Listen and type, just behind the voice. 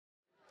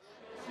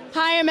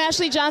Hi, I'm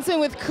Ashley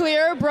Johnson with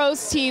Clear Bros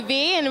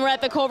TV, and we're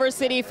at the Culver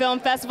City Film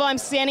Festival. I'm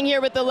standing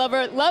here with the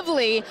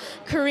lovely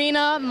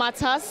Karina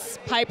Matas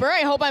Piper.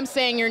 I hope I'm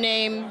saying your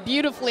name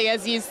beautifully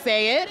as you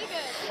say it.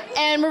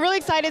 And we're really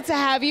excited to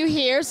have you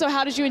here. So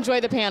how did you enjoy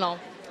the panel?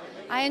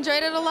 I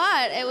enjoyed it a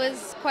lot. It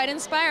was quite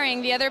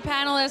inspiring. The other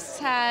panelists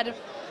had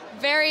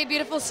very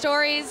beautiful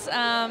stories.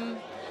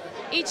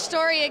 Each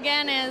story,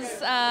 again,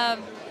 is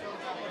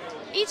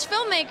each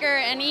filmmaker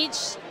and each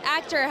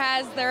actor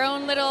has their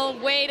own little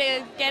way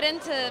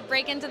to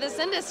break into this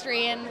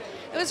industry, and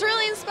it was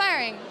really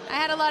inspiring. I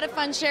had a lot of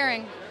fun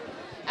sharing.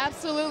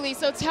 Absolutely.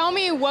 So tell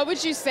me, what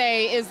would you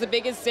say is the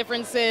biggest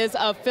differences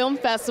of film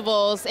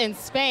festivals in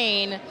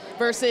Spain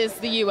versus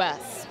the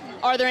U.S.?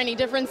 Are there any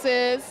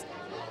differences?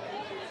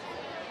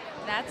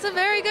 That's a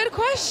very good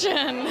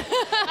question.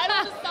 I don't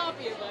want to stop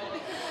you,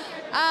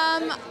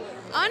 but...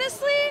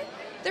 honestly,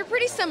 they're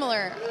pretty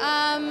similar.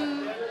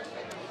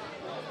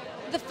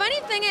 The funny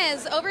thing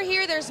is, over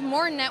here there's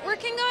more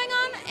networking going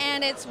on,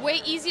 and it's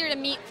way easier to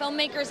meet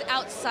filmmakers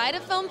outside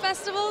of film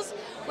festivals,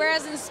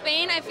 whereas in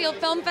Spain I feel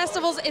film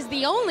festivals is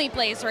the only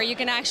place where you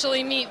can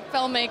actually meet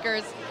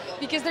filmmakers,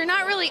 because they're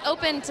not really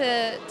open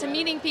to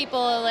meeting people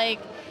like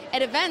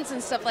at events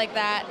and stuff like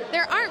that.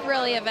 There aren't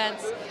really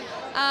events.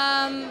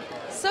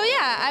 So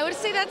yeah, I would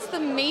say that's the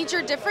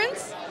major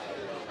difference,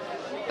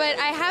 but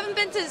I haven't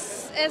been to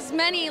as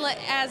many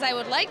as I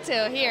would like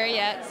to here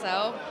yet,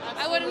 so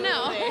I wouldn't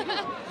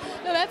know.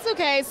 No, that's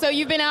okay. So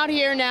you've been out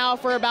here now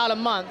for about a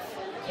month.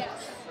 Yes.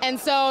 And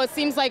so it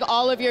seems like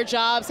all of your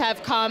jobs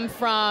have come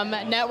from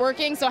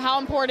networking. So how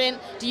important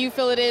do you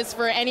feel it is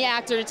for any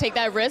actor to take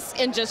that risk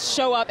and just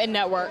show up and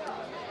network?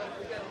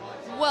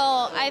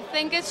 Well, I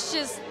think it's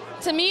just,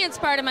 to me, it's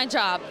part of my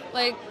job.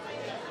 Like,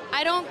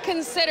 I don't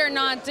consider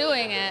not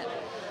doing it.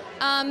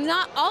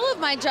 Not all of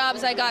my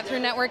jobs I got through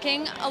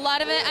networking. A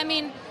lot of it, I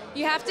mean,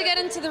 you have to get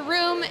into the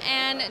room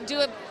and do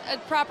a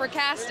proper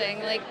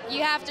casting. Like,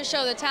 you have to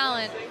show the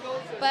talent.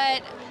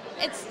 But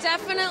it's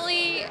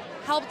definitely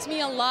helped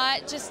me a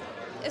lot, just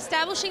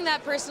establishing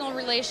that personal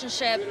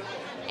relationship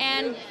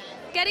and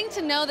getting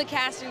to know the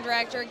casting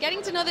director,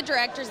 getting to know the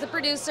directors, the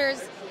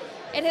producers.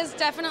 It has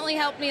definitely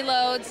helped me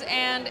loads,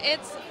 and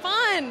it's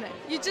fun.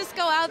 You just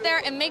go out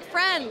there and make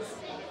friends.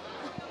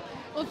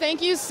 Well,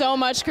 thank you so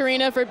much,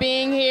 Karina, for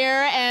being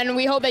here, and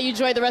we hope that you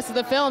enjoy the rest of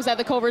the films at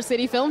the Culver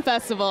City Film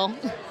Festival.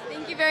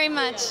 Thank you very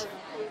much.